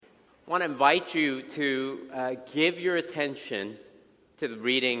want to invite you to give your attention to the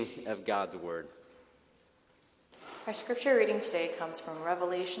reading of God's Word. Our scripture reading today comes from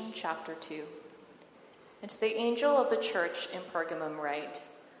Revelation chapter 2. And to the angel of the church in Pergamum write,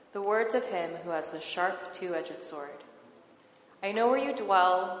 the words of him who has the sharp two-edged sword. I know where you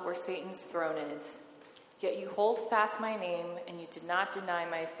dwell, where Satan's throne is. Yet you hold fast my name, and you did not deny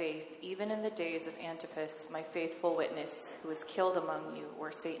my faith, even in the days of Antipas, my faithful witness, who was killed among you,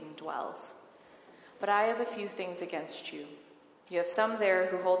 where Satan dwells. But I have a few things against you. You have some there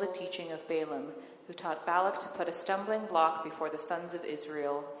who hold the teaching of Balaam, who taught Balak to put a stumbling block before the sons of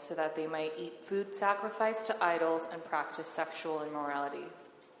Israel, so that they might eat food sacrificed to idols and practice sexual immorality.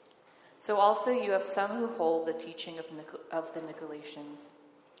 So also you have some who hold the teaching of the Nicolaitans.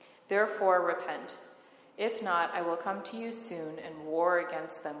 Therefore repent. If not, I will come to you soon and war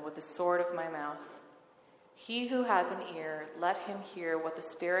against them with the sword of my mouth. He who has an ear, let him hear what the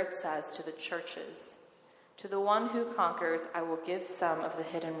Spirit says to the churches. To the one who conquers, I will give some of the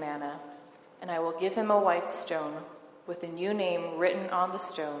hidden manna, and I will give him a white stone with a new name written on the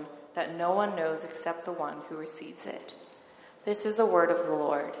stone that no one knows except the one who receives it. This is the word of the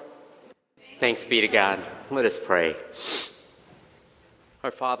Lord. Thanks be to God. Let us pray. Our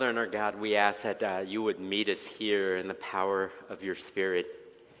Father and our God, we ask that you would meet us here in the power of your Spirit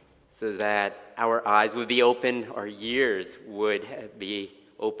so that our eyes would be open, our ears would be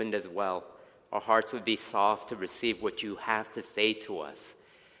opened as well. Our hearts would be soft to receive what you have to say to us.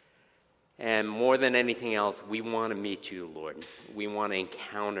 And more than anything else, we want to meet you, Lord. We want to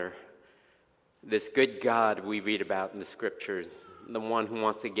encounter this good God we read about in the Scriptures, the one who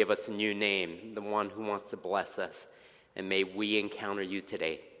wants to give us a new name, the one who wants to bless us. And may we encounter you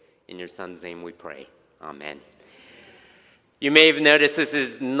today. In your Son's name we pray. Amen. You may have noticed this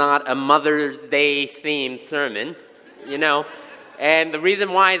is not a Mother's Day themed sermon, And the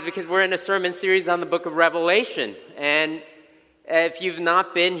reason why is because we're in a sermon series on the book of Revelation. And if you've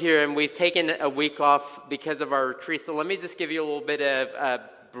not been here, and we've taken a week off because of our retreat, so let me just give you a little bit of a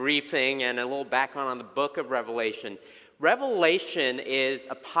briefing and a little background on the book of Revelation. Revelation is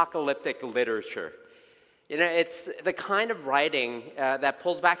apocalyptic literature. It's the kind of writing that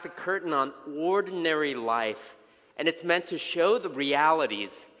pulls back the curtain on ordinary life, and it's meant to show the realities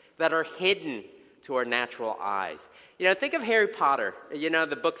that are hidden to our natural eyes. Think of Harry Potter,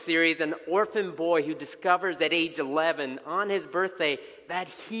 the book series, an orphan boy who discovers at age 11 on his birthday that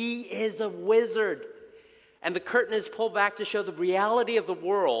he is a wizard. And the curtain is pulled back to show the reality of the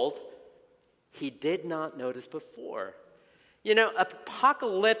world he did not notice before.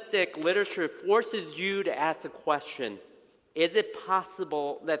 Apocalyptic literature forces you to ask the question, is it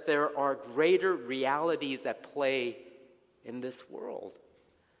possible that there are greater realities at play in this world?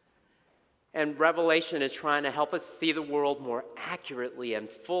 And Revelation is trying to help us see the world more accurately and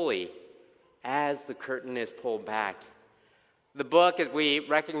fully as the curtain is pulled back. The book, as we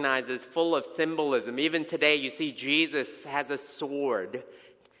recognize, is full of symbolism. Even today, you see Jesus has a sword.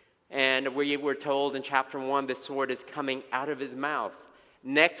 And we were told in chapter 1, the sword is coming out of his mouth.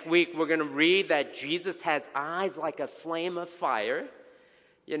 Next week, we're going to read that Jesus has eyes like a flame of fire.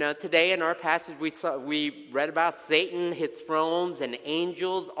 Today in our passage, we read about Satan, his thrones, and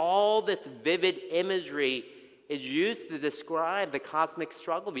angels. All this vivid imagery is used to describe the cosmic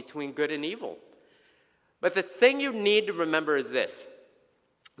struggle between good and evil. But the thing you need to remember is this.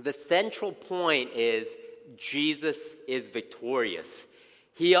 The central point is Jesus is victorious.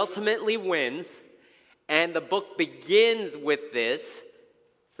 He ultimately wins, and the book begins with this,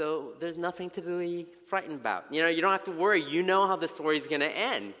 so there's nothing to be frightened about. You don't have to worry. You know how the story is going to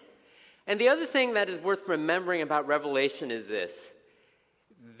end. And the other thing that is worth remembering about Revelation is this.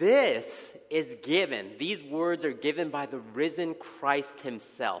 This is given, these words are given by the risen Christ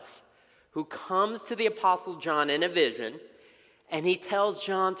himself, who comes to the Apostle John in a vision, and he tells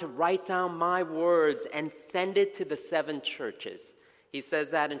John to write down my words and send it to the 7 churches. He says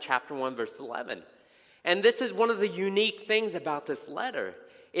that in chapter 1, verse 11. And this is one of the unique things about this letter.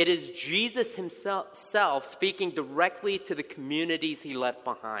 It is Jesus himself speaking directly to the communities he left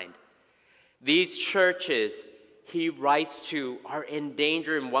behind. These churches he writes to are in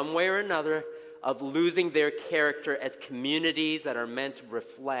danger in one way or another of losing their character as communities that are meant to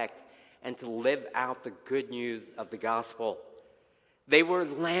reflect and to live out the good news of the gospel. They were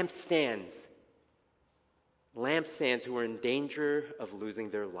lampstands who were in danger of losing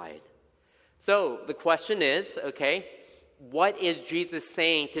their light. So the question is, what is Jesus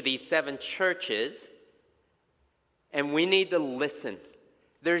saying to these 7 churches? And we need to listen.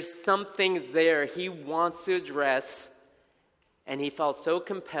 There's some things there he wants to address, and he felt so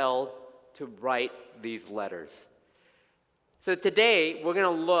compelled to write these letters. So today, we're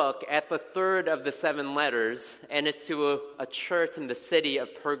going to look at the third of the 7 letters, and it's to a church in the city of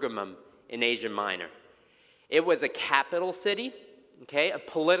Pergamum in Asia Minor. It was a capital city, a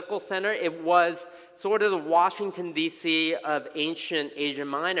political center. It was sort of the Washington, D.C. of ancient Asia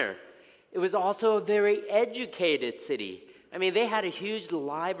Minor. It was also a very educated city. I mean, they had a huge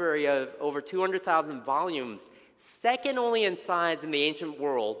library of over 200,000 volumes, second only in size in the ancient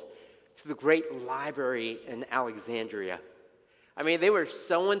world to the great library in Alexandria. I mean, they were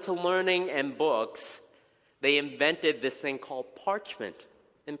so into learning and books, they invented this thing called parchment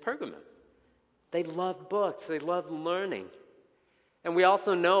in Pergamum. They loved books, they loved learning. And we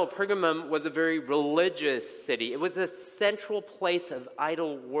also know Pergamum was a very religious city. It was a central place of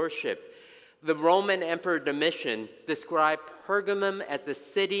idol worship. The Roman Emperor Domitian described Pergamum as the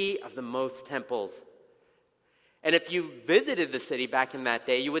city of the most temples. And if you visited the city back in that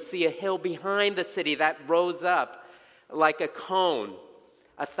day, you would see a hill behind the city that rose up like a cone,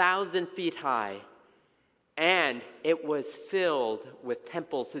 1,000 feet high, and it was filled with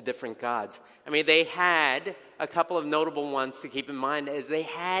temples to different gods. I mean, they had a couple of notable ones to keep in mind, as they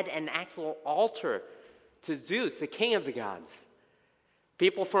had an actual altar to Zeus, the king of the gods.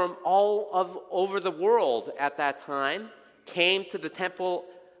 People from over the world at that time came to the temple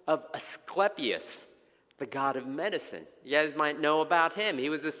of Asclepius, the god of medicine. You guys might know about him. He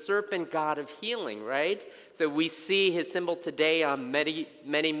was a serpent god of healing, right? So we see his symbol today on many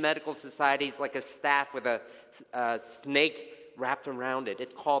medical societies, like a staff with a snake wrapped around it.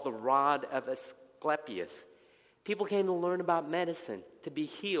 It's called the rod of Asclepius. People came to learn about medicine, to be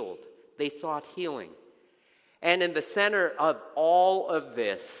healed. They sought healing. And in the center of all of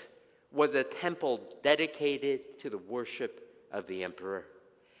this was a temple dedicated to the worship of the emperor.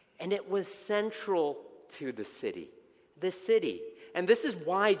 And it was central to the city. And this is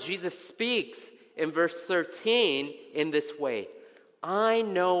why Jesus speaks in verse 13 in this way. I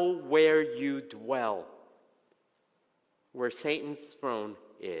know where you dwell, where Satan's throne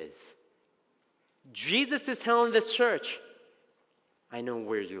is. Jesus is telling this church, I know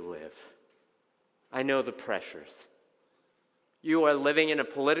where you live. I know the pressures. You are living in a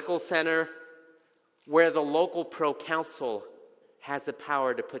political center where the local pro-council has the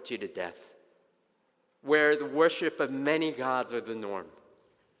power to put you to death, where the worship of many gods are the norm,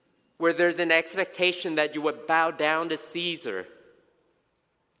 where there's an expectation that you would bow down to Caesar.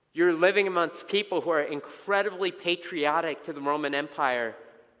 You're living amongst people who are incredibly patriotic to the Roman Empire.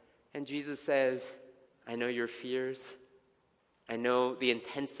 And Jesus says, I know your fears. I know the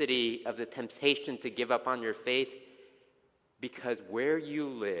intensity of the temptation to give up on your faith, because where you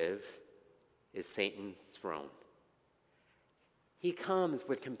live is Satan's throne. He comes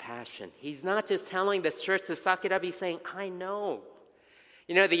with compassion. He's not just telling the church to suck it up. He's saying, I know.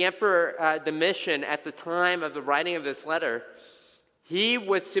 You know, the Emperor Domitian, at the time of the writing of this letter, he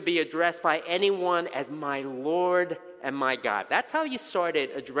was to be addressed by anyone as my Lord and my God. That's how he started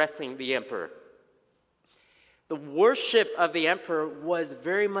addressing the emperor. The worship of the emperor was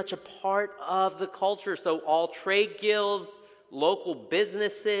very much a part of the culture. So all trade guilds, local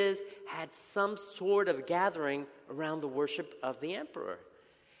businesses had some sort of gathering around the worship of the emperor.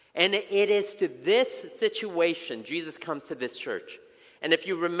 And it is to this situation Jesus comes to this church. And if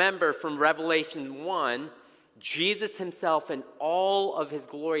you remember from Revelation 1, Jesus himself in all of his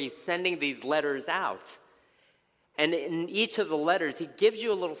glory is sending these letters out. And in each of the letters, he gives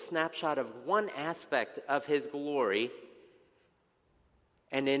you a little snapshot of one aspect of his glory.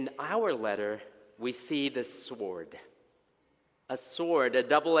 And in our letter, we see the sword. A sword, a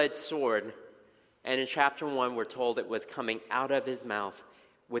double-edged sword. And in chapter 1, we're told it was coming out of his mouth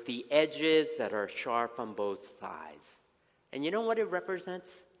with the edges that are sharp on both sides. And you know what it represents?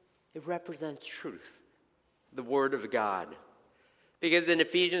 It represents truth, the Word of God. Because in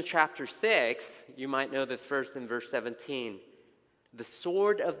Ephesians chapter 6, you might know this verse in verse 17, the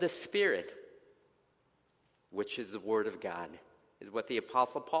sword of the Spirit, which is the Word of God, is what the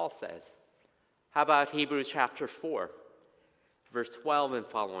Apostle Paul says. How about Hebrews chapter 4, verse 12 and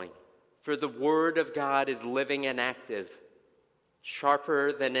following? For the Word of God is living and active,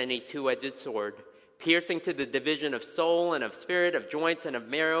 sharper than any two-edged sword, piercing to the division of soul and of spirit, of joints and of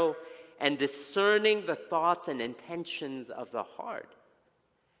marrow, and discerning the thoughts and intentions of the heart.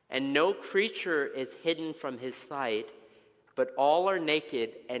 And no creature is hidden from his sight, but all are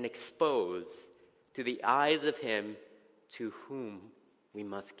naked and exposed to the eyes of him to whom we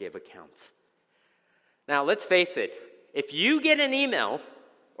must give accounts. Now, let's face it. If you get an email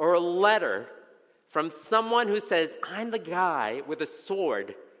or a letter from someone who says, I'm the guy with a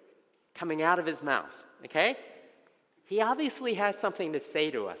sword coming out of his mouth, okay? He obviously has something to say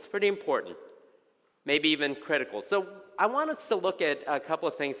to us, pretty important, maybe even critical. So I want us to look at a couple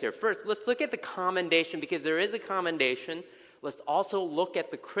of things here. First, let's look at the commendation, because there is a commendation. Let's also look at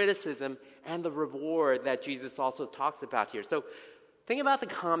the criticism and the reward that Jesus also talks about here. So think about the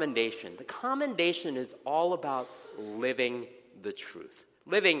commendation. The commendation is all about living the truth.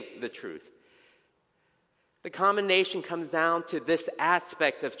 Living the truth. The commendation comes down to this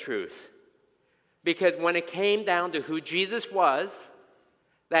aspect of truth. Because when it came down to who Jesus was,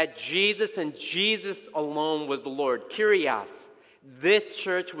 that Jesus and Jesus alone was the Lord. Kyrios. This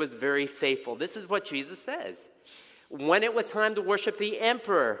church was very faithful. This is what Jesus says. When it was time to worship the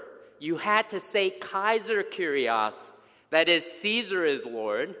emperor, you had to say Kaiser Kyrios. That is, Caesar is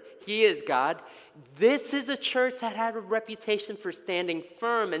Lord. He is God. This is a church that had a reputation for standing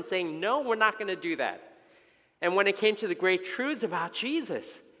firm and saying, no, we're not going to do that. And when it came to the great truths about Jesus,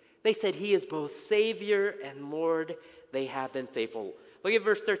 they said he is both Savior and Lord. They have been faithful. Look at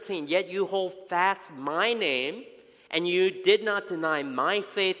verse 13. Yet you hold fast my name, and you did not deny my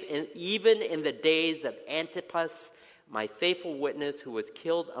faith, even in the days of Antipas, my faithful witness, who was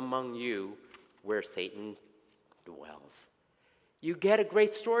killed among you where Satan dwells. You get a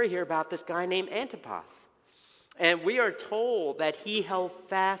great story here about this guy named Antipas. And we are told that he held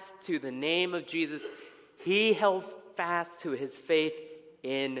fast to the name of Jesus. He held fast to his faith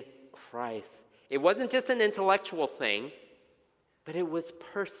in Christ. It wasn't just an intellectual thing, but it was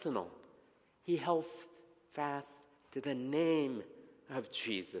personal. He held fast to the name of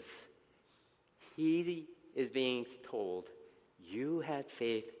Jesus. He is being told, you had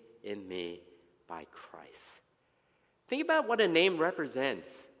faith in me by Christ. Think about what a name represents.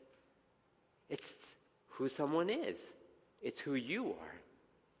 It's who someone is. It's who you are.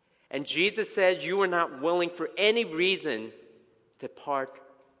 And Jesus says you are not willing for any reason to part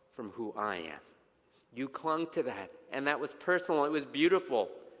from who I am. You clung to that, and that was personal. It was beautiful.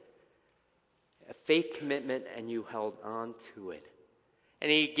 A faith commitment, and you held on to it.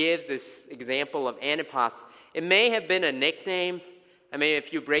 And he gives this example of Antipas. It may have been a nickname. I mean,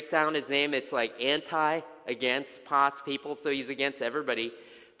 if you break down his name, it's like anti, against, pas people, so he's against everybody.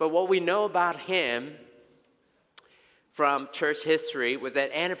 But what we know about him from church history was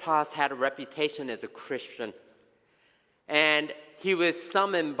that Antipas had a reputation as a Christian. And he was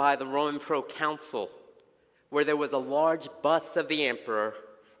summoned by the Roman proconsul, where there was a large bust of the emperor,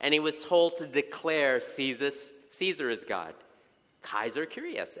 and he was told to declare Caesar is God, Kaiser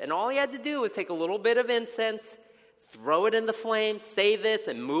Kyrios. And all he had to do was take a little bit of incense, throw it in the flame, say this,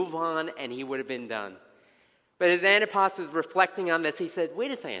 and move on, and he would have been done. But as Antipas was reflecting on this, he said,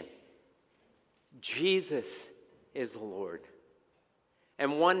 wait a second. Jesus is the Lord.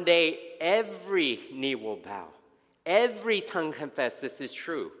 And one day, every knee will bow. Every tongue confess this is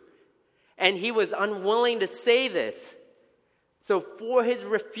true. And he was unwilling to say this. So for his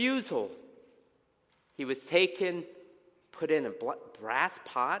refusal, he was taken, put in a brass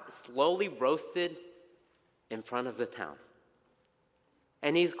pot, slowly roasted in front of the town.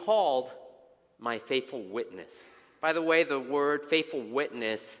 And he's called my faithful witness. By the way, the word faithful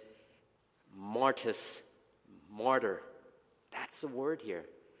witness, martus, martyr, that's the word here.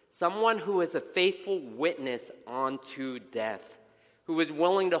 Someone who is a faithful witness unto death, who is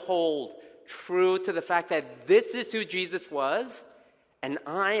willing to hold true to the fact that this is who Jesus was, and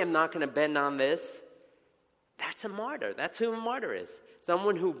I am not going to bend on this. That's a martyr. That's who a martyr is.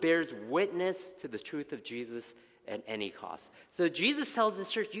 Someone who bears witness to the truth of Jesus at any cost. So Jesus tells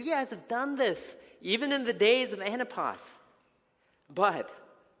this church, you guys have done this, even in the days of Antipas. But,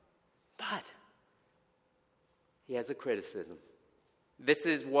 he has a criticism. This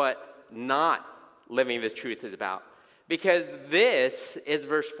is what not living the truth is about. Because this is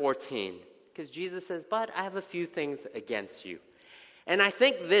verse 14. Because Jesus says, but I have a few things against you. And I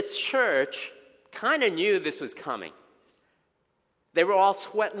think this church kind of knew this was coming. They were all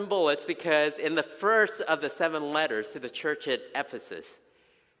sweating bullets because in the first of the 7 letters to the church at Ephesus,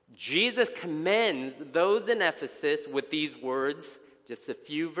 Jesus commends those in Ephesus with these words, just a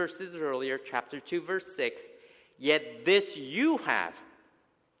few verses earlier, chapter 2, verse 6, yet this you have.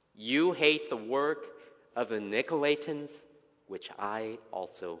 You hate the work of the Nicolaitans, which I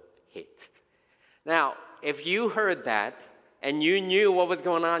also hate. Now, if you heard that and you knew what was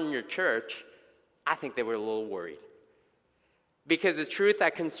going on in your church, I think they were a little worried. Because the truth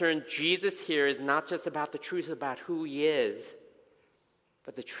that concerns Jesus here is not just about the truth about who he is,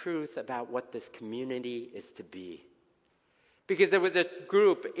 but the truth about what this community is to be. Because there was a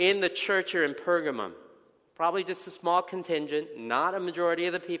group in the church here in Pergamum, probably just a small contingent, not a majority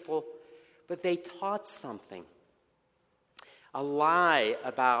of the people, but they taught something. A lie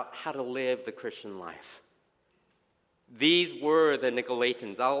about how to live the Christian life. These were the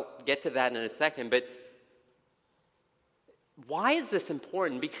Nicolaitans. I'll get to that in a second, but why is this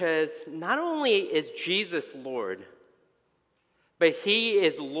important? Because not only is Jesus Lord, but he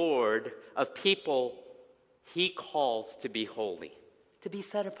is Lord of people he calls to be holy, to be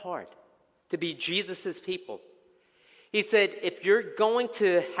set apart, to be Jesus' people. He said, if you're going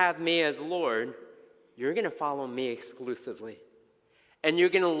to have me as Lord, you're going to follow me exclusively. And you're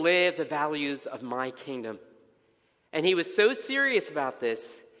going to live the values of my kingdom. And he was so serious about this,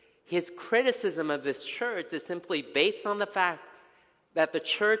 his criticism of this church is simply based on the fact that the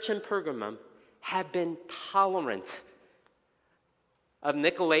church in Pergamum had been tolerant of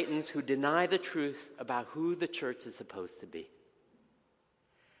Nicolaitans who deny the truth about who the church is supposed to be.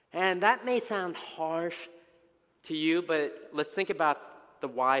 And that may sound harsh to you, but let's think about the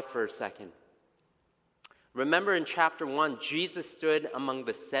why for a second. Remember in chapter 1, Jesus stood among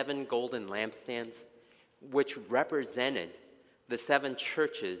the 7 golden lampstands, which represented the 7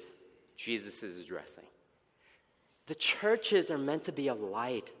 churches Jesus is addressing. The churches are meant to be a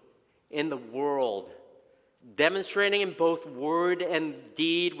light in the world, demonstrating in both word and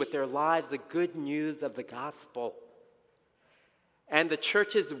deed with their lives the good news of the gospel. And the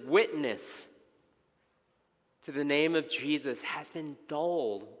church's witness to the name of Jesus has been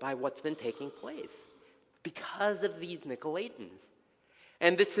dulled by what's been taking place because of these Nicolaitans.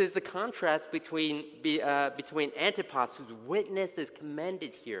 And this is the contrast between Antipas, whose witness is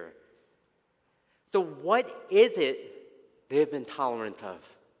commended here. So what is it they've been tolerant of?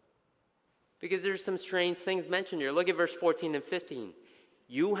 Because there's some strange things mentioned here. Look at verse 14 and 15.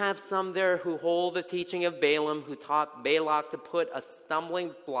 You have some there who hold the teaching of Balaam, who taught Balak to put a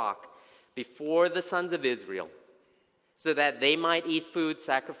stumbling block before the sons of Israel, so that they might eat food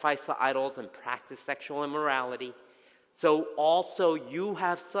sacrificed to idols and practice sexual immorality. So also you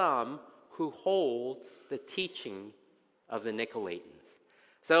have some who hold the teaching of the Nicolaitans.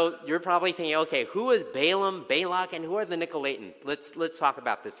 So you're probably thinking, okay, who is Balaam, Balak, and who are the Nicolaitans? Let's talk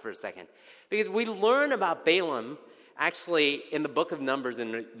about this for a second. Because we learn about Balaam actually in the book of Numbers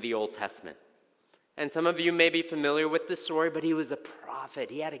in the Old Testament. And some of you may be familiar with this story, but he was a prophet.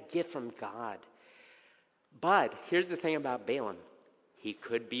 He had a gift from God. But here's the thing about Balaam. He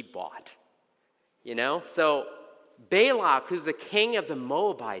could be bought. You know? So Balak, who's the king of the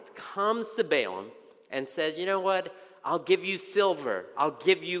Moabites, comes to Balaam and says, you know what? I'll give you silver. I'll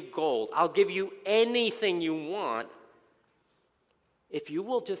give you gold. I'll give you anything you want if you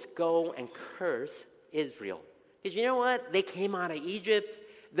will just go and curse Israel. Because you know what? They came out of Egypt.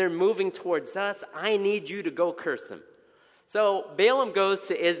 They're moving towards us. I need you to go curse them. So Balaam goes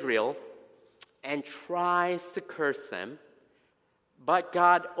to Israel and tries to curse them, but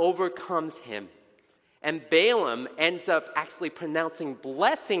God overcomes him. And Balaam ends up actually pronouncing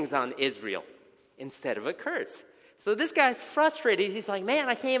blessings on Israel instead of a curse. So this guy's frustrated. He's like, man,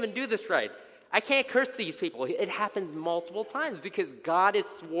 I can't even do this right. I can't curse these people. It happens multiple times because God is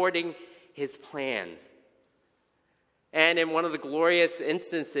thwarting his plans. And in one of the glorious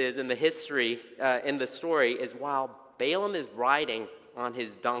instances in the history, in the story, is while Balaam is riding on his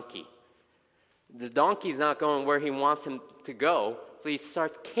donkey. The donkey's not going where he wants him to go, so he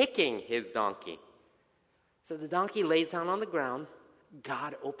starts kicking his donkey. So the donkey lays down on the ground.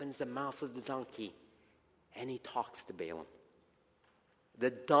 God opens the mouth of the donkey, and he talks to Balaam.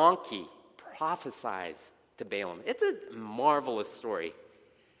 The donkey prophesies to Balaam. It's a marvelous story.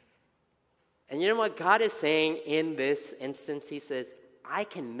 And you know what God is saying in this instance? He says, I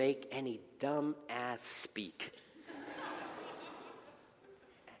can make any dumb ass speak.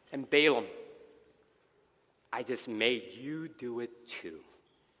 And Balaam, I just made you do it too.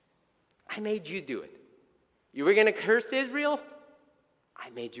 I made you do it. You were going to curse Israel? I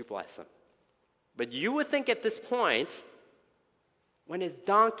made you bless them. But you would think at this point, when his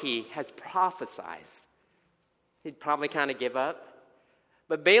donkey has prophesied, he'd probably kind of give up.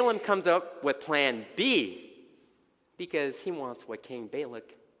 But Balaam comes up with plan B because he wants what King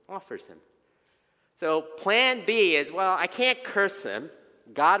Balak offers him. So plan B is, well, I can't curse him.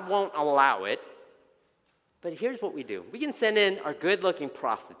 God won't allow it. But here's what we do. We can send in our good-looking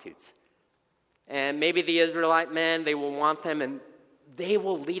prostitutes. And maybe the Israelite men, they will want them, and they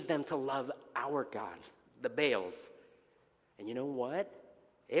will lead them to love our gods, the Baals. And you know what?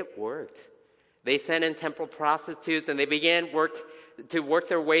 It worked. They sent in temple prostitutes, and they began to work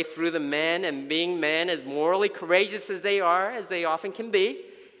their way through the men, and being men as morally courageous as they are, as they often can be,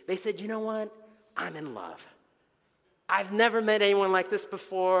 they said, you know what? I'm in love. I've never met anyone like this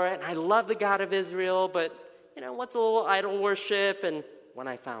before, and I love the God of Israel, but, you know, what's a little idol worship? And when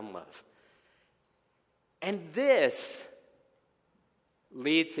I found love. And this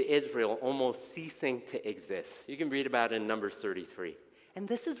leads to Israel almost ceasing to exist. You can read about it in Numbers 33. And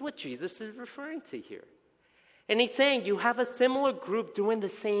this is what Jesus is referring to here. And he's saying you have a similar group doing the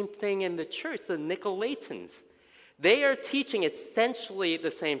same thing in the church, the Nicolaitans. They are teaching essentially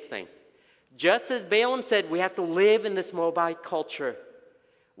the same thing. Just as Balaam said, we have to live in this Moabite culture.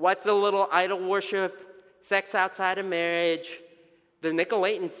 What's the little idol worship, sex outside of marriage? The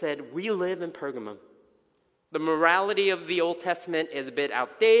Nicolaitans said, we live in Pergamum. The morality of the Old Testament is a bit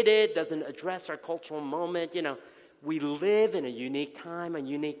outdated, doesn't address our cultural moment. We live in a unique time, a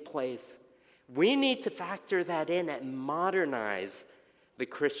unique place. We need to factor that in and modernize the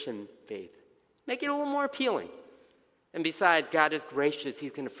Christian faith. Make it a little more appealing. And besides, God is gracious.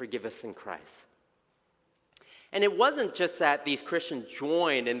 He's going to forgive us in Christ. And it wasn't just that these Christians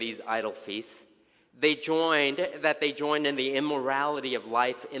joined in these idol feasts. They joined in the immorality of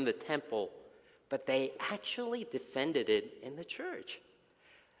life in the temple, but they actually defended it in the church.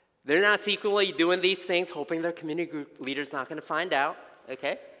 They're not secretly doing these things, hoping their community group leader's not going to find out,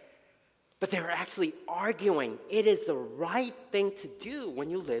 okay? But they were actually arguing it is the right thing to do when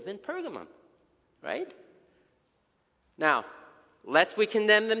you live in Pergamum, right? Now, lest we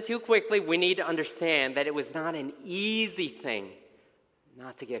condemn them too quickly, we need to understand that it was not an easy thing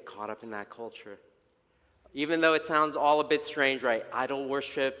not to get caught up in that culture. Even though it sounds all a bit strange, right? Idol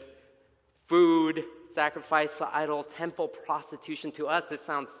worship, food, sacrifice to idols, temple prostitution. To us, it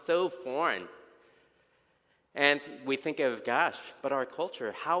sounds so foreign. And we think of, gosh, but our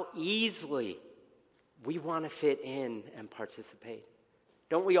culture, how easily we want to fit in and participate.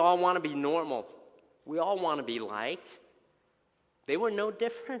 Don't we all want to be normal? We all want to be liked. They were no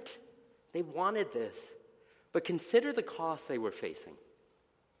different. They wanted this. But consider the cost they were facing.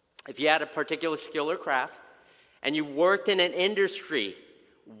 If you had a particular skill or craft and you worked in an industry,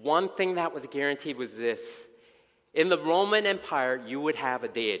 one thing that was guaranteed was this. In the Roman Empire, you would have a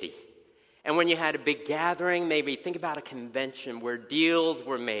deity. And when you had a big gathering, maybe think about a convention where deals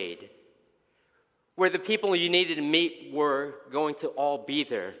were made, where the people you needed to meet were going to all be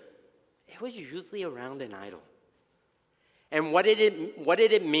there, it was usually around an idol. And what did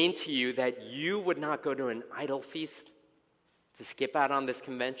it mean to you that you would not go to an idol feast to skip out on this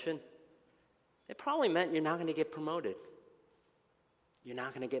convention? It probably meant you're not going to get promoted. You're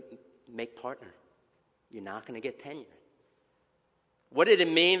not going to make partner. You're not going to get tenure. What did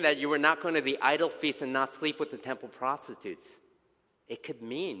it mean that you were not going to the idol feast and not sleep with the temple prostitutes? It could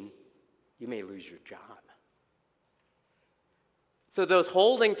mean you may lose your job. So those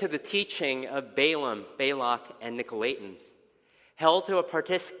holding to the teaching of Balaam, Balak, and Nicolaitans held to a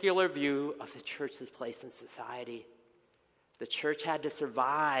particular view of the church's place in society. The church had to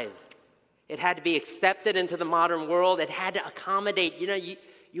survive. It had to be accepted into the modern world. It had to accommodate.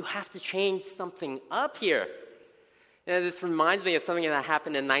 You have to change something up here. This reminds me of something that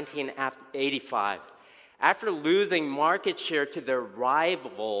happened in 1985. After losing market share to their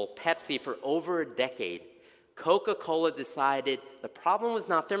rival, Pepsi, for over a decade, Coca-Cola decided the problem was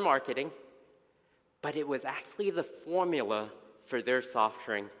not their marketing, but it was actually the formula for their soft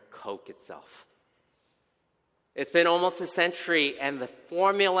drink, Coke itself. It's been almost a century, and the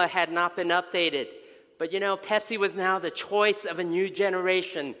formula had not been updated. But Pepsi was now the choice of a new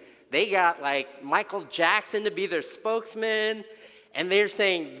generation. They got Michael Jackson to be their spokesman, and they're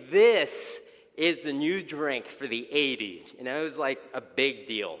saying this is the new drink for the 80s. It was like a big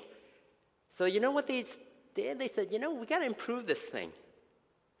deal. So what they did? They said, we got to improve this thing.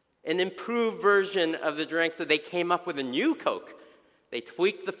 An improved version of the drink, so they came up with a new Coke. They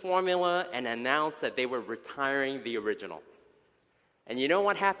tweaked the formula and announced that they were retiring the original. And you know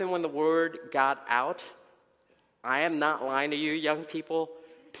what happened when the word got out? I am not lying to you, young people.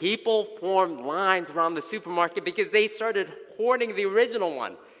 People formed lines around the supermarket because they started hoarding the original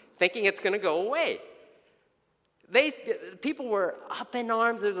one, thinking it's going to go away. People were up in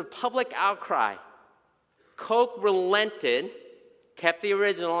arms. There was a public outcry. Coke relented, kept the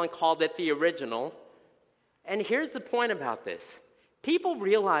original, and called it the original. And here's the point about this. People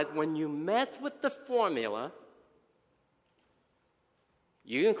realize when you mess with the formula,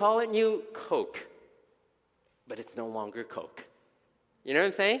 you can call it new Coke, but it's no longer Coke. You know what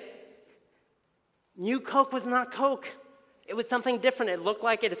I'm saying? New Coke was not Coke. It was something different. It looked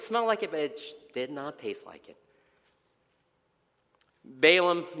like it, it smelled like it, but it did not taste like it.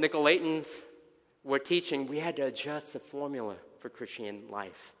 Balaam, Nicolaitans were teaching we had to adjust the formula for Christian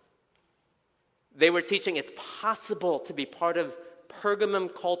life. They were teaching it's possible to be part of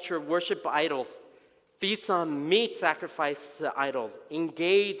Pergamum culture, worship idols, feast on meat sacrificed to idols,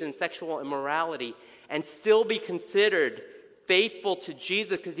 engage in sexual immorality, and still be considered faithful to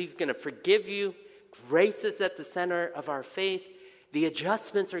Jesus because he's going to forgive you. Grace is at the center of our faith. The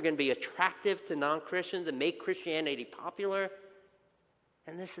adjustments are going to be attractive to non-Christians and make Christianity popular.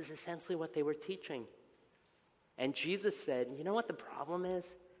 And this is essentially what they were teaching. And Jesus said, you know what the problem is?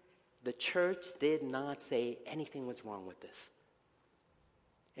 The church did not say anything was wrong with this.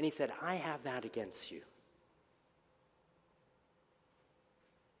 And he said, I have that against you.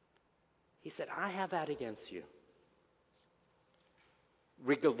 He said, I have that against you.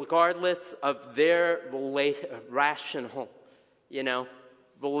 Regardless of their rational,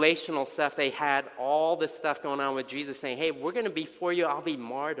 relational stuff, they had all this stuff going on with Jesus saying, hey, we're going to be for you, I'll be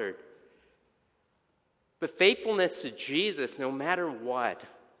martyred. But faithfulness to Jesus, no matter what,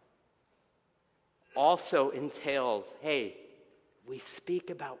 also entails, hey, we speak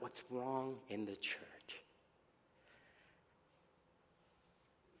about what's wrong in the church.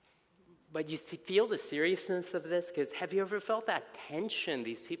 But you feel the seriousness of this? Because have you ever felt that tension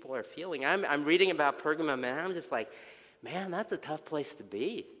these people are feeling? I'm reading about Pergamum, and I'm just like, man, that's a tough place to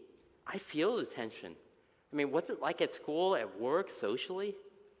be. I feel the tension. I mean, what's it like at school, at work, socially?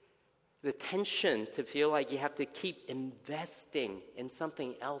 The tension to feel like you have to keep investing in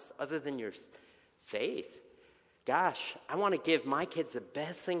something else other than your faith. Gosh, I want to give my kids the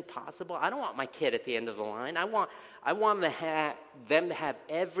best thing possible. I don't want my kid at the end of the line. I want them to have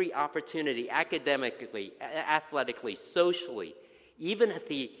every opportunity academically, athletically, socially, even at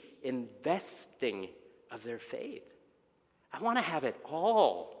the investing of their faith. I want to have it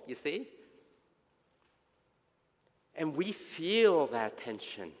all, you see? And we feel that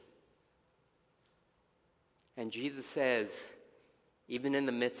tension. And Jesus says, even in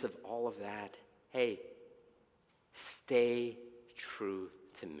the midst of all of that, hey, stay true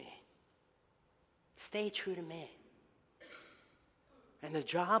to me. Stay true to me. And the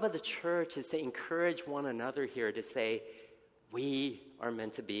job of the church is to encourage one another here to say, we are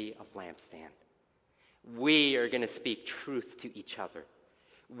meant to be a lampstand. We are going to speak truth to each other.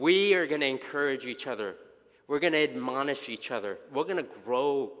 We are going to encourage each other. We're going to admonish each other. We're going to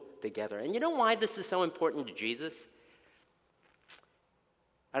grow together. And you know why this is so important to Jesus?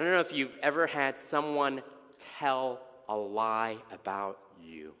 I don't know if you've ever had someone tell a lie about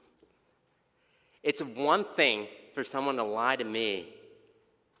you. It's one thing for someone to lie to me,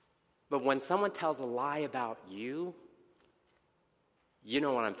 but when someone tells a lie about you, you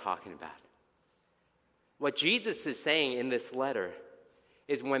know what I'm talking about. What Jesus is saying in this letter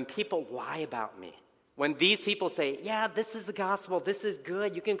is when people lie about me, when these people say, yeah, this is the gospel, this is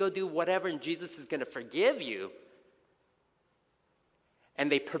good, you can go do whatever, and Jesus is going to forgive you,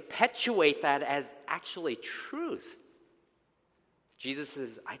 and they perpetuate that as actually truth, Jesus says,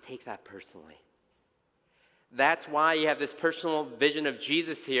 I take that personally. That's why you have this personal vision of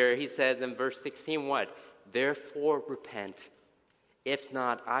Jesus here. He says in verse 16, what? Therefore repent. If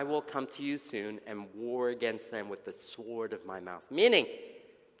not, I will come to you soon and war against them with the sword of my mouth. Meaning,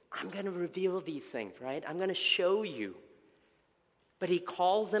 I'm going to reveal these things, right? I'm going to show you. But he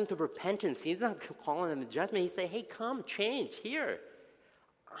calls them to repentance. He's not calling them to judgment. He says, hey, come, change, here.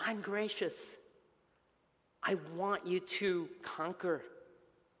 I'm gracious. I want you to conquer.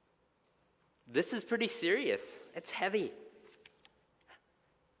 This is pretty serious. It's heavy.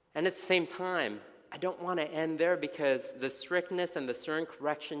 And at the same time, I don't want to end there because the strictness and the stern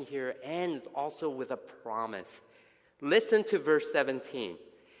correction here ends also with a promise. Listen to verse 17.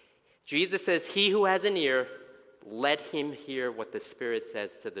 Jesus says, he who has an ear, let him hear what the Spirit says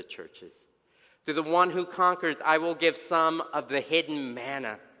to the churches. To the one who conquers, I will give some of the hidden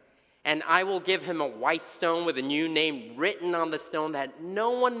manna, and I will give him a white stone with a new name written on the stone that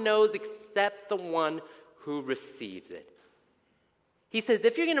no one knows except the one who receives it. He says,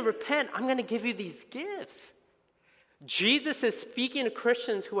 if you're going to repent, I'm going to give you these gifts. Jesus is speaking to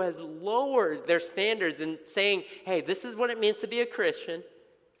Christians who has lowered their standards and saying, hey, this is what it means to be a Christian.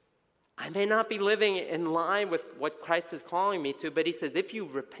 I may not be living in line with what Christ is calling me to, but he says, if you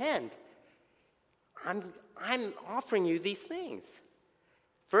repent, I'm offering you these things.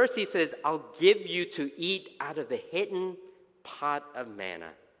 First, he says, I'll give you to eat out of the hidden pot of manna.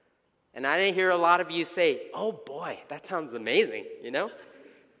 And I didn't hear a lot of you say, oh boy, that sounds amazing,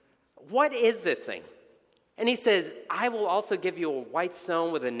 What is this thing? And he says, I will also give you a white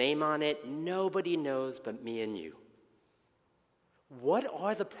stone with a name on it nobody knows but me and you. What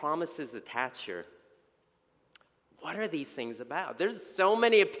are the promises attached here? What are these things about? There's so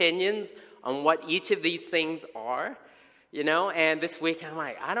many opinions on what each of these things are, and this week I'm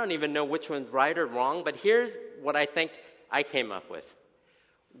like, I don't even know which one's right or wrong, but here's what I think I came up with.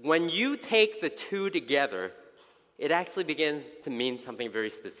 When you take the two together, it actually begins to mean something very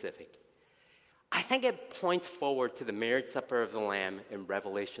specific. I think it points forward to the marriage supper of the Lamb in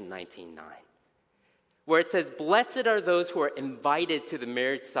Revelation 19:9, where it says, blessed are those who are invited to the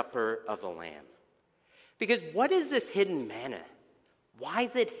marriage supper of the Lamb. Because what is this hidden manna? Why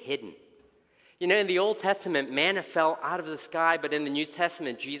is it hidden? You know, in the Old Testament, manna fell out of the sky, but in the New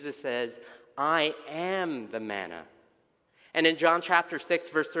Testament, Jesus says, I am the manna. And in John chapter 6,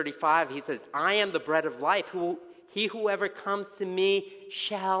 verse 35, he says, I am the bread of life. Whoever comes to me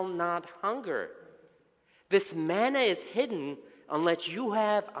shall not hunger. This manna is hidden unless you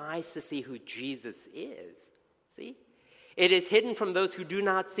have eyes to see who Jesus is. See? It is hidden from those who do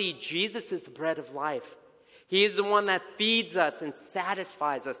not see. Jesus is the bread of life. He is the one that feeds us and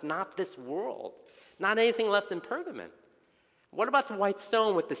satisfies us, not this world, not anything left in Pergamum. What about the white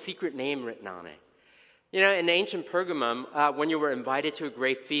stone with the secret name written on it? You know, in ancient Pergamum, when you were invited to a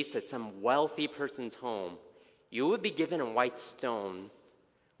great feast at some wealthy person's home, you would be given a white stone,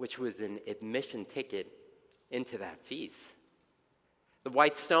 which was an admission ticket into that feast. The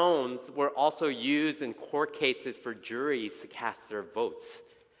white stones were also used in court cases for juries to cast their votes.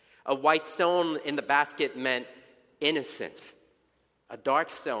 A white stone in the basket meant innocent. A dark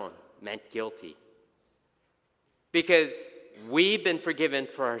stone meant guilty. Because we've been forgiven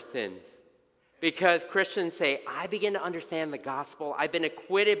for our sins. Because Christians say, I begin to understand the gospel. I've been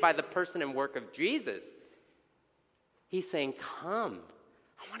acquitted by the person and work of Jesus. He's saying, come.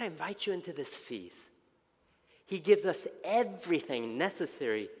 I want to invite you into this feast. He gives us everything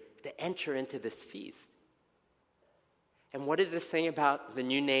necessary to enter into this feast. And what is this thing about the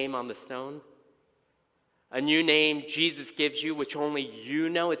new name on the stone? A new name Jesus gives you, which only you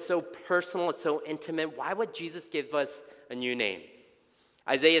know. It's so personal, it's so intimate. Why would Jesus give us a new name?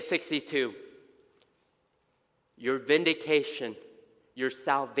 Isaiah 62. Your vindication, your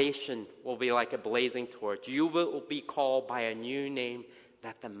salvation will be like a blazing torch. You will be called by a new name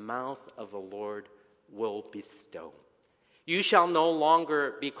that the mouth of the Lord will bestow. You shall no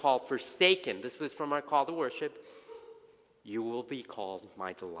longer be called forsaken. This was from our call to worship. You will be called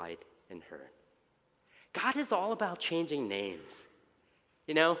my delight in her. God is all about changing names,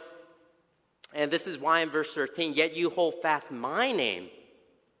 you know? And this is why in verse 13, yet you hold fast my name,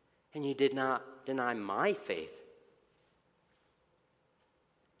 and you did not deny my faith.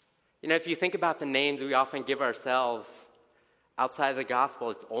 You know, if you think about the names we often give ourselves outside of the gospel,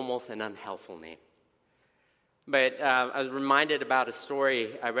 it's almost an unhelpful name. But I was reminded about a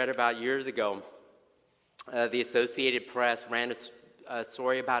story I read about years ago. The Associated Press ran a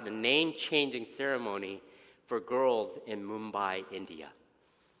story about a name-changing ceremony for girls in Mumbai, India.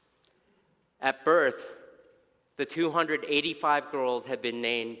 At birth, the 285 girls had been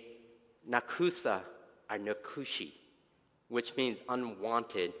named Nakusa or Nakushi, which means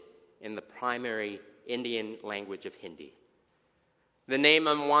unwanted in the primary Indian language of Hindi. The name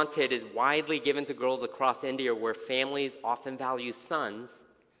unwanted is widely given to girls across India where families often value sons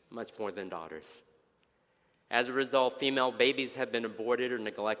much more than daughters. As a result, female babies have been aborted or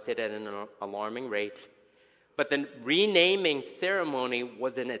neglected at an alarming rate. But the renaming ceremony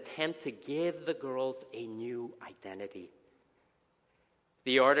was an attempt to give the girls a new identity.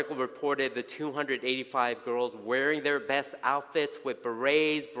 The article reported the 285 girls wearing their best outfits with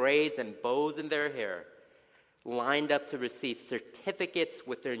berets, braids, and bows in their hair, lined up to receive certificates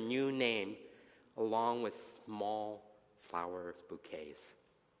with their new name, along with small flower bouquets.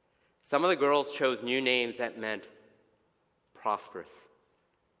 Some of the girls chose new names that meant prosperous,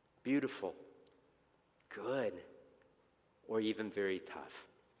 beautiful, good, or even very tough.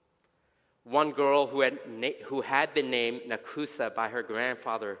 One girl who had been named Nakusa by her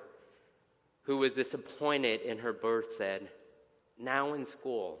grandfather, who was disappointed in her birth, said, now in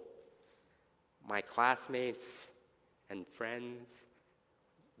school, my classmates and friends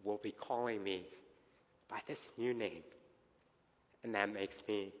will be calling me by this new name, and that makes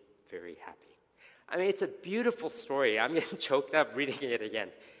me very happy. I mean, it's a beautiful story. I'm getting choked up reading it again.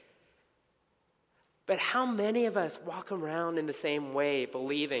 But how many of us walk around in the same way,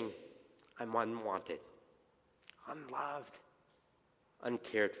 believing I'm unwanted, unloved,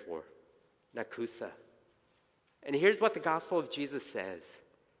 uncared for, Nakusa? And here's what the gospel of Jesus says.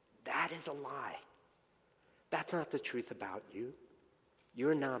 That is a lie. That's not the truth about you.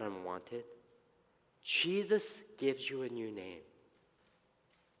 You're not unwanted. Jesus gives you a new name.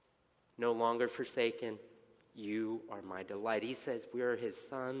 No longer forsaken, you are my delight. He says we are his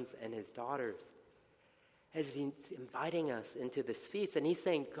sons and his daughters. As he's inviting us into this feast, and he's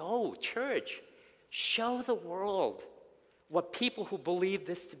saying, go, church, show the world what people who believe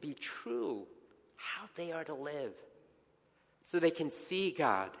this to be true, how they are to live, so they can see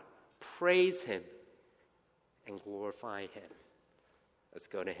God, praise him, and glorify him. Let's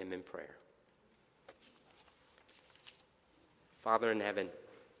go to him in prayer. Father in heaven,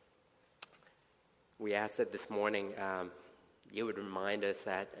 we ask that this morning you would remind us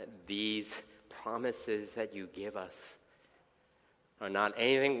that these promises that you give us are not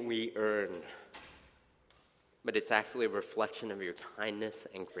anything we earn, but it's actually a reflection of your kindness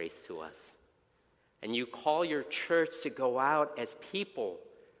and grace to us. And you call your church to go out as people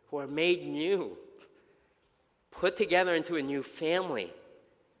who are made new, put together into a new family,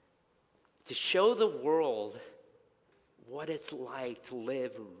 to show the world what it's like to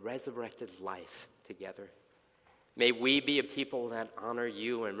live resurrected life together. May we be a people that honor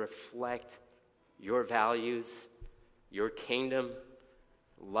you and reflect your values, your kingdom,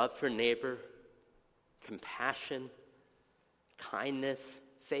 love for neighbor, compassion, kindness,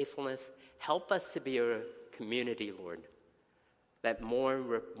 faithfulness. Help us to be a community, Lord, that more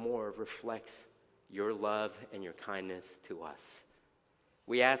and more reflects your love and your kindness to us.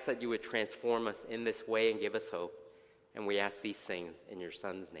 We ask that you would transform us in this way and give us hope. And we ask these things in your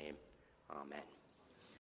Son's name. Amen.